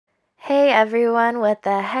Hey everyone, what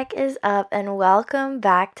the heck is up, and welcome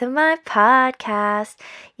back to my podcast.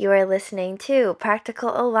 You are listening to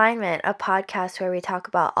Practical Alignment, a podcast where we talk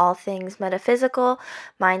about all things metaphysical,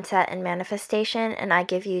 mindset, and manifestation, and I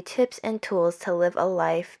give you tips and tools to live a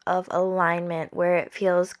life of alignment where it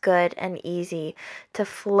feels good and easy to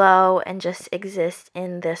flow and just exist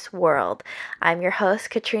in this world. I'm your host,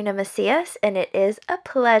 Katrina Macias, and it is a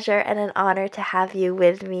pleasure and an honor to have you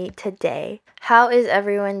with me today. How is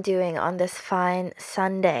everyone doing on this fine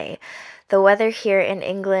Sunday? The weather here in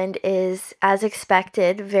England is, as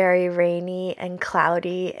expected, very rainy and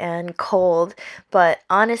cloudy and cold, but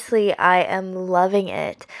honestly, I am loving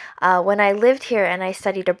it. When I lived here and I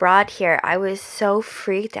studied abroad here, I was so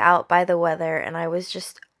freaked out by the weather and I was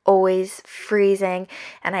just always freezing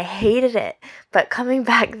and I hated it. But coming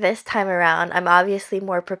back this time around, I'm obviously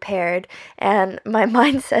more prepared and my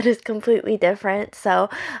mindset is completely different. So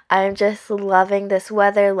I'm just loving this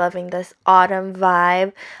weather, loving this autumn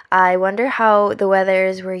vibe. I wonder how the weather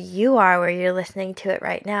is where you are, where you're listening to it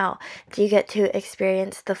right now. Do you get to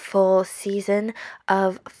experience the full season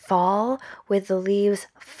of fall with the leaves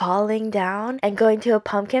falling down and going to a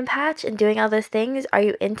pumpkin patch and doing all those things? Are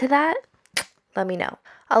you into that? Let me know.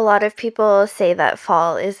 A lot of people say that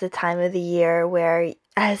fall is the time of the year where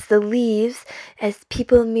as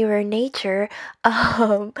people mirror nature,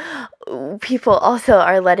 um, people also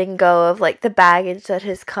are letting go of like the baggage that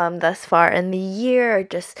has come thus far in the year or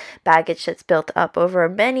just baggage that's built up over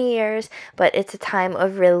many years, but it's a time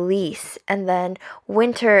of release. And then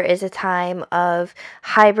winter is a time of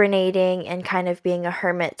hibernating and kind of being a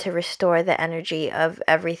hermit to restore the energy of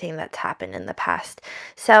everything that's happened in the past.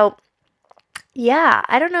 So yeah,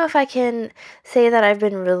 I don't know if I can say that I've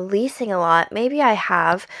been releasing a lot. Maybe I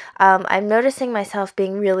have. I'm noticing myself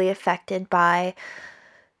being really affected by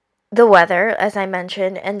the weather, as I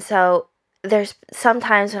mentioned. And so there's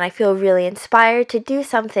sometimes when I feel really inspired to do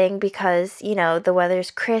something because, the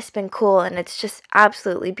weather's crisp and cool and it's just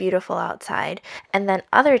absolutely beautiful outside. And then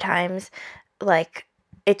other times, like,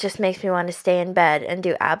 it just makes me want to stay in bed and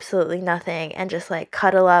do absolutely nothing and just like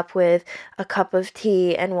cuddle up with a cup of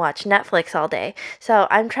tea and watch Netflix all day. So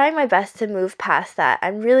I'm trying my best to move past that.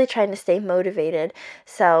 I'm really trying to stay motivated.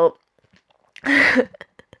 So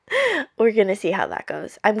we're going to see how that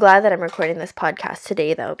goes. I'm glad that I'm recording this podcast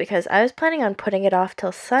today, though, because I was planning on putting it off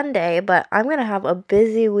till Sunday, but I'm going to have a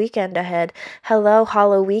busy weekend ahead. Hello,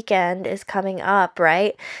 Hollow Weekend is coming up,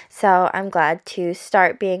 right? So I'm glad to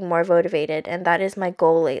start being more motivated, and that is my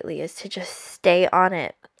goal lately, is to just stay on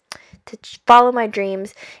it, to follow my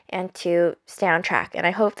dreams, and to stay on track. And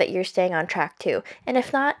I hope that you're staying on track, too. And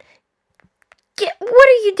if not, what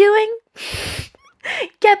are you doing?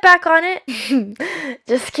 Get back on it.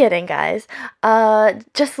 Just kidding, guys.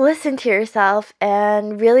 Just listen to yourself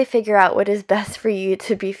and really figure out what is best for you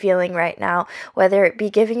to be feeling right now, whether it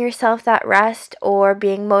be giving yourself that rest or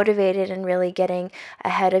being motivated and really getting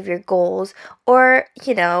ahead of your goals, or,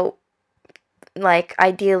 like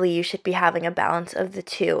ideally you should be having a balance of the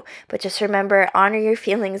two. But just remember, honor your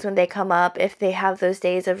feelings when they come up. If they have those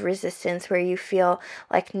days of resistance where you feel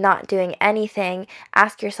like not doing anything,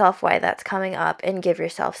 ask yourself why that's coming up and give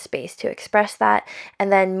yourself space to express that, and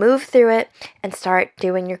then move through it and start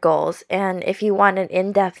doing your goals. And if you want an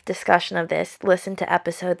in-depth discussion of this, listen to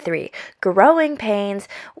episode 3, Growing Pains,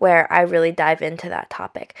 where I really dive into that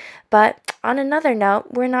topic. But on another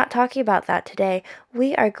note, we're not talking about that today.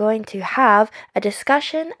 We are going to have a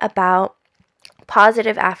discussion about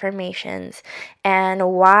positive affirmations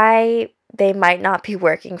and why they might not be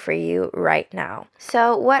working for you right now.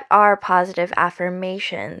 So, what are positive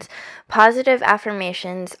affirmations? Positive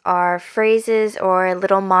affirmations are phrases or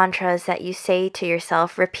little mantras that you say to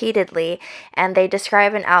yourself repeatedly, and they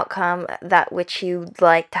describe an outcome that which you'd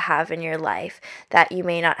like to have in your life that you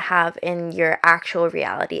may not have in your actual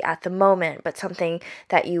reality at the moment, but something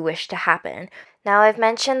that you wish to happen. Now, I've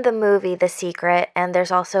mentioned the movie The Secret, and there's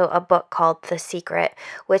also a book called The Secret,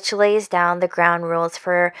 which lays down the ground rules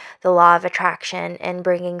for the law of attraction and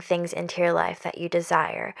bringing things into your life that you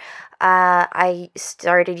desire. I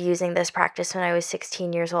started using this practice when I was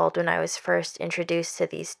 16 years old, when I was first introduced to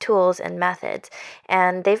these tools and methods,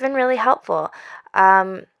 and they've been really helpful.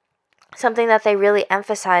 Something that they really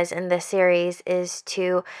emphasize in this series is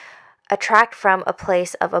to attract from a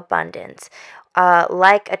place of abundance.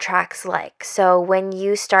 like attracts like. So when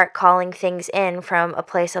you start calling things in from a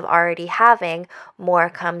place of already having, more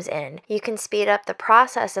comes in. You can speed up the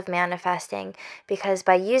process of manifesting because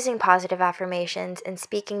by using positive affirmations and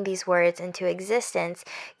speaking these words into existence,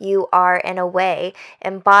 you are in a way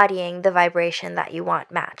embodying the vibration that you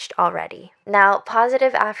want matched already. Now,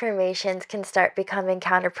 positive affirmations can start becoming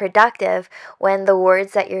counterproductive when the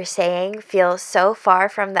words that you're saying feel so far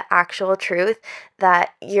from the actual truth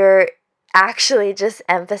that you're actually just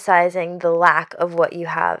emphasizing the lack of what you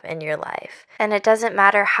have in your life. And it doesn't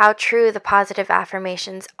matter how true the positive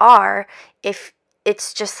affirmations are if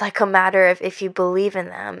it's just like a matter of if you believe in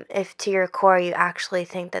them, if to your core you actually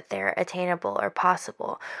think that they're attainable or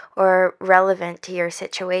possible or relevant to your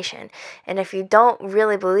situation. And if you don't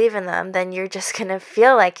really believe in them, then you're just going to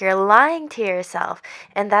feel like you're lying to yourself.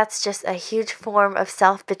 And that's just a huge form of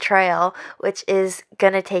self-betrayal, which is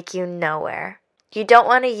going to take you nowhere. You don't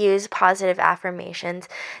want to use positive affirmations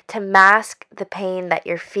to mask the pain that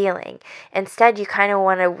you're feeling. Instead, you kind of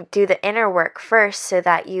want to do the inner work first so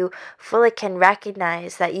that you fully can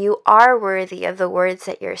recognize that you are worthy of the words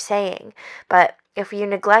that you're saying. But if you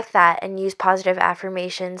neglect that and use positive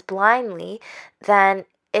affirmations blindly, then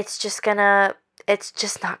it's just not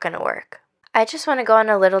going to work. I just want to go on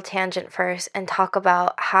a little tangent first and talk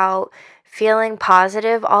about how feeling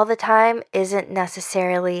positive all the time isn't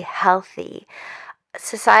necessarily healthy.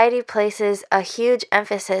 Society places a huge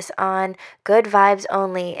emphasis on good vibes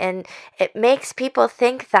only, and it makes people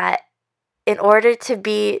think that in order to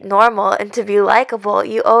be normal and to be likable,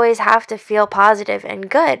 you always have to feel positive and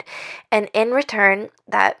good. And in return,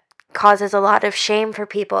 that causes a lot of shame for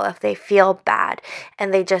people if they feel bad.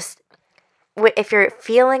 And if you're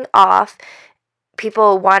feeling off,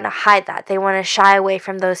 people want to hide that. They want to shy away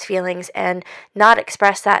from those feelings and not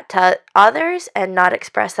express that to others and not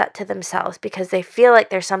express that to themselves because they feel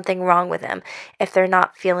like there's something wrong with them if they're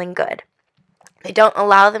not feeling good. They don't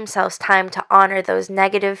allow themselves time to honor those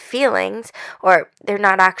negative feelings, or they're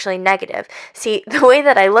not actually negative. See, the way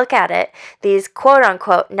that I look at it, these quote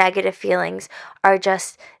unquote negative feelings are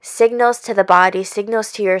just signals to the body,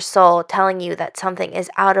 signals to your soul telling you that something is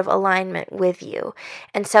out of alignment with you.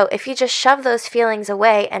 And so if you just shove those feelings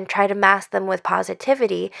away and try to mask them with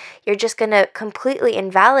positivity, you're just going to completely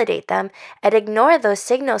invalidate them and ignore those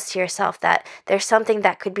signals to yourself that there's something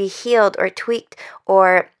that could be healed or tweaked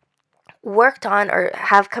or worked on or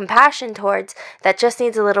have compassion towards that just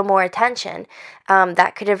needs a little more attention,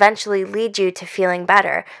 that could eventually lead you to feeling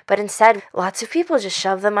better. But instead, lots of people just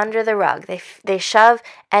shove them under the rug. They shove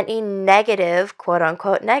any negative, quote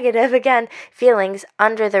unquote negative, again, feelings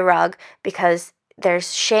under the rug because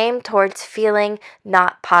there's shame towards feeling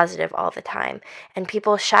not positive all the time. And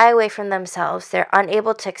people shy away from themselves. They're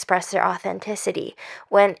unable to express their authenticity,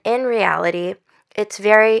 when in reality, it's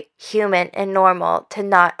very human and normal to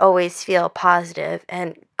not always feel positive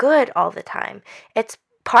and good all the time. It's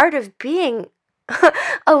part of being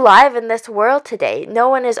alive in this world today. No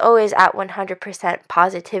one is always at 100%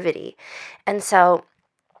 positivity. And so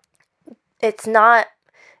it's not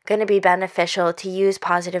going to be beneficial to use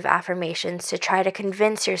positive affirmations to try to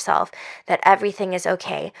convince yourself that everything is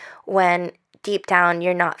okay when deep down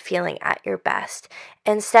you're not feeling at your best.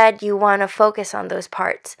 Instead, you want to focus on those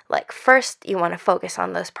parts. Like first, you want to focus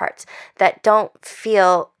on those parts that don't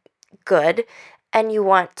feel good, and you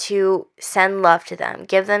want to send love to them.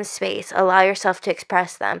 Give them space. Allow yourself to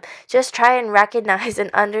express them. Just try and recognize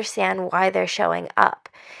and understand why they're showing up.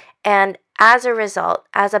 And as a result,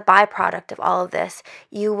 as a byproduct of all of this,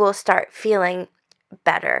 you will start feeling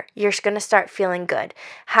better. You're going to start feeling good.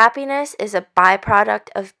 Happiness is a byproduct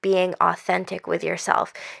of being authentic with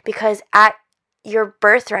yourself, because at your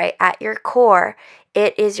birthright, at your core,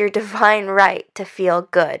 it is your divine right to feel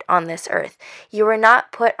good on this earth. You were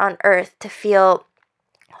not put on earth to feel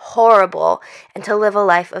horrible and to live a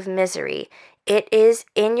life of misery. It is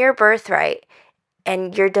in your birthright,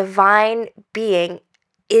 and your divine being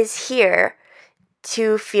is here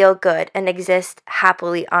to feel good and exist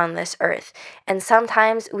happily on this earth. And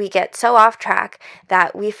sometimes we get so off track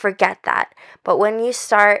that we forget that. But when you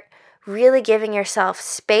start really giving yourself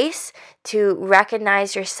space to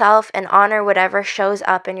recognize yourself and honor whatever shows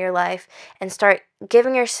up in your life, and start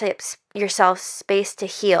giving yourself space to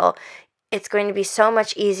heal, it's going to be so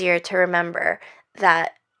much easier to remember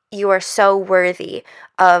that you are so worthy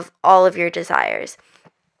of all of your desires.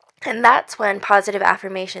 And that's when positive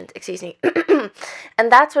affirmations,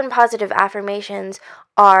 and that's when positive affirmations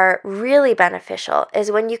are really beneficial,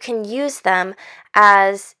 is when you can use them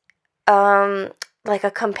as like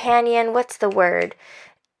a companion. What's the word?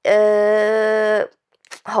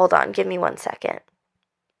 Hold on, give me 1 second.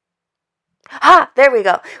 There we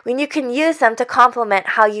go. When you can use them to complement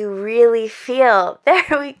how you really feel.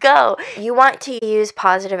 There we go. You want to use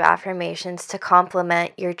positive affirmations to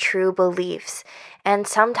complement your true beliefs. And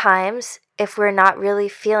sometimes, if we're not really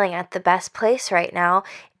feeling at the best place right now,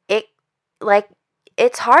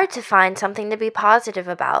 it's hard to find something to be positive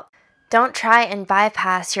about. Don't try and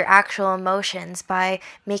bypass your actual emotions by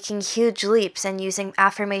making huge leaps and using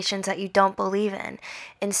affirmations that you don't believe in.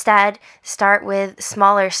 Instead, start with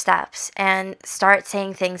smaller steps and start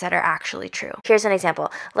saying things that are actually true. Here's an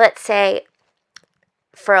example. Let's say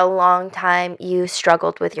for a long time you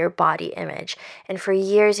struggled with your body image, and for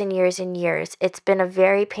years and years and years, it's been a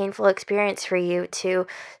very painful experience for you to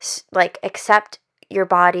accept your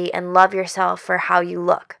body and love yourself for how you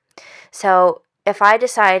look. So if I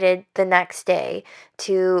decided the next day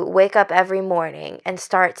to wake up every morning and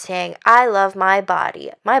start saying, I love my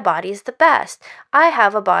body's the best, I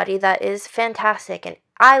have a body that is fantastic and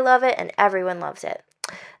I love it and everyone loves it.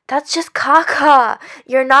 That's just caca.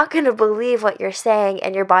 You're not going to believe what you're saying,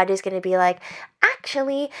 and your body's going to be like,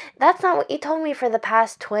 actually, that's not what you told me for the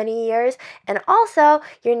past 20 years, and also,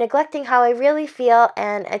 you're neglecting how I really feel,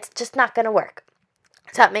 and it's just not going to work.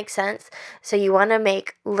 Does that make sense? So you want to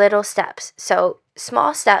make little steps. So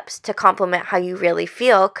small steps to complement how you really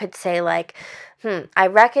feel could say like, I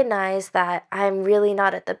recognize that I'm really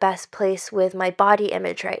not at the best place with my body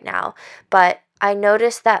image right now, but I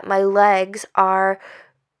noticed that my legs are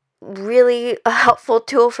really a helpful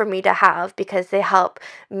tool for me to have because they help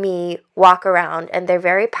me walk around and they're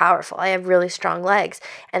very powerful. I have really strong legs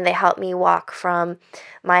and they help me walk from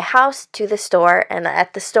my house to the store, and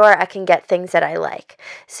at the store I can get things that I like.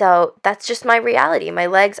 So that's just my reality. My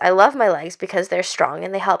legs, I love my legs because they're strong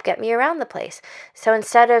and they help get me around the place. So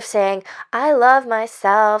instead of saying, I love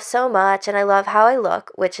myself so much and I love how I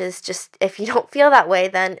look, which is just, if you don't feel that way,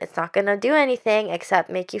 then it's not going to do anything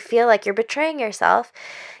except make you feel like you're betraying yourself.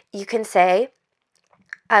 You can say,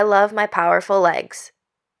 I love my powerful legs.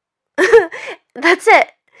 That's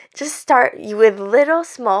it. Just start with little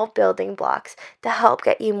small building blocks to help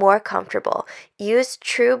get you more comfortable. Use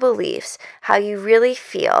true beliefs, how you really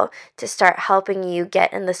feel, to start helping you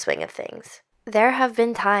get in the swing of things. There have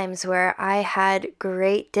been times where I had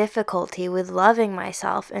great difficulty with loving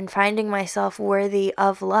myself and finding myself worthy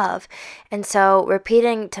of love. And so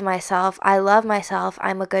repeating to myself, I love myself,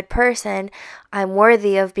 I'm a good person, I'm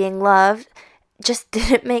worthy of being loved, just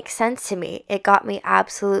didn't make sense to me. It got me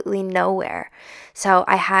absolutely nowhere. So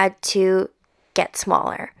I had to get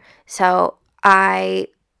smaller. So I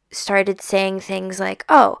started saying things like,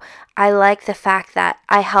 oh, I like the fact that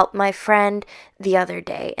I helped my friend the other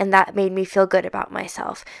day and that made me feel good about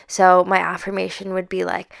myself. So my affirmation would be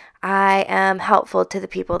like, I am helpful to the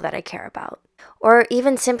people that I care about. Or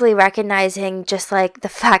even simply recognizing just like the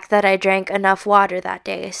fact that I drank enough water that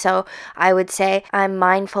day. So I would say I'm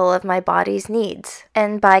mindful of my body's needs.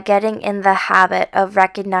 And by getting in the habit of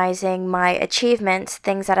recognizing my achievements,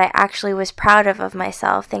 things that I actually was proud of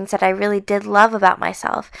myself, things that I really did love about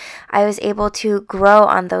myself, I was able to grow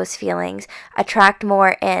on those feelings, attract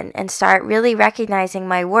more in, and start really recognizing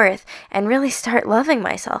my worth and really start loving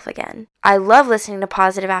myself again. I love listening to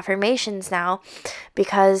positive affirmations now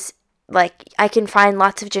because I can find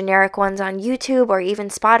lots of generic ones on YouTube or even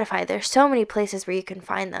Spotify. There's so many places where you can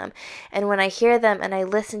find them. And when I hear them and I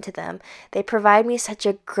listen to them, they provide me such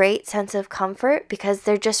a great sense of comfort because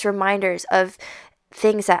they're just reminders of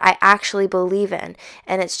things that I actually believe in.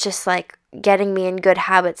 And it's just like getting me in good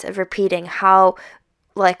habits of repeating how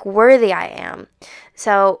worthy I am.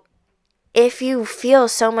 So if you feel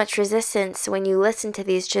so much resistance when you listen to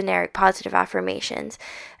these generic positive affirmations,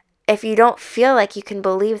 if you don't feel like you can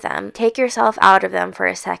believe them, take yourself out of them for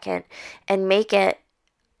a second and make a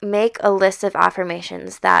list of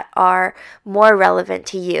affirmations that are more relevant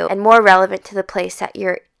to you and more relevant to the place that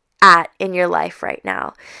you're at in your life right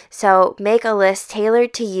now. So make a list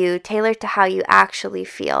tailored to you, tailored to how you actually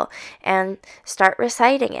feel, and start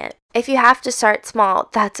reciting it. If you have to start small,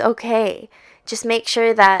 that's okay. Just make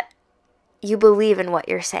sure that you believe in what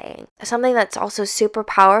you're saying. Something that's also super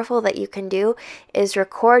powerful that you can do is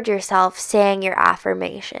record yourself saying your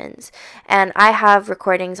affirmations. And I have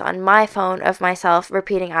recordings on my phone of myself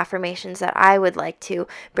repeating affirmations that I would like to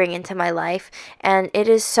bring into my life. And it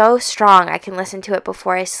is so strong. I can listen to it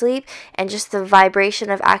before I sleep, and just the vibration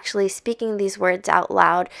of actually speaking these words out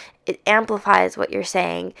loud, it amplifies what you're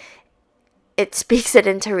saying. It speaks it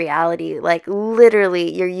into reality.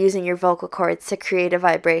 Literally, you're using your vocal cords to create a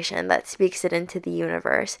vibration that speaks it into the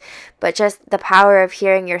universe. But just the power of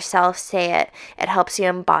hearing yourself say it, it helps you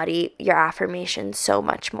embody your affirmation so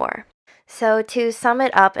much more. So, to sum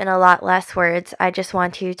it up in a lot less words, I just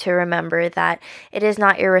want you to remember that it is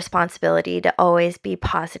not your responsibility to always be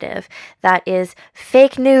positive. That is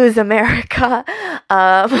fake news, America.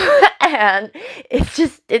 And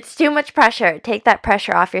it's too much pressure. Take that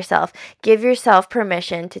pressure off yourself. Give yourself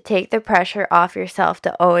permission to take the pressure off yourself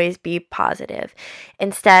to always be positive.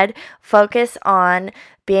 Instead, focus on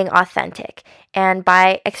being authentic. And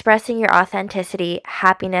by expressing your authenticity,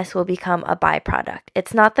 happiness will become a byproduct.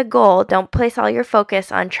 It's not the goal. Don't place all your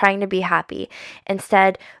focus on trying to be happy.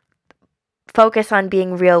 Instead, focus on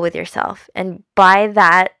being real with yourself. And by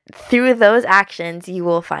that, through those actions, you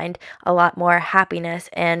will find a lot more happiness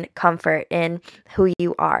and comfort in who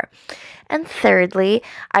you are. And thirdly,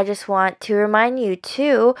 I just want to remind you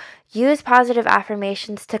to use positive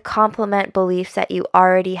affirmations to complement beliefs that you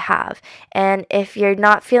already have. And if you're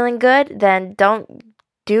not feeling good, then don't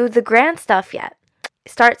do the grand stuff yet.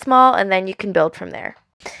 Start small and then you can build from there.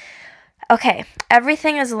 Okay,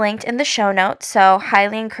 everything is linked in the show notes, so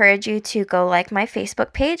highly encourage you to go like my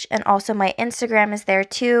Facebook page, and also my Instagram is there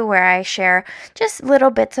too, where I share just little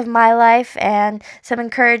bits of my life and some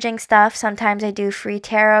encouraging stuff. Sometimes I do free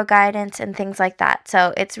tarot guidance and things like that,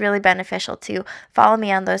 so it's really beneficial to follow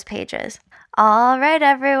me on those pages. All right,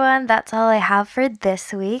 everyone, that's all I have for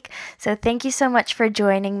this week. So thank you so much for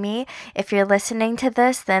joining me. If you're listening to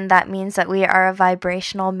this, then that means that we are a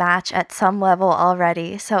vibrational match at some level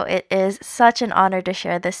already. So it is such an honor to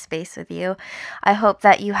share this space with you. I hope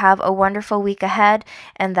that you have a wonderful week ahead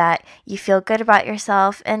and that you feel good about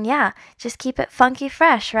yourself. And yeah, just keep it funky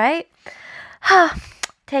fresh, right?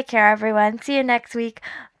 Take care, everyone. See you next week.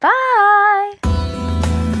 Bye.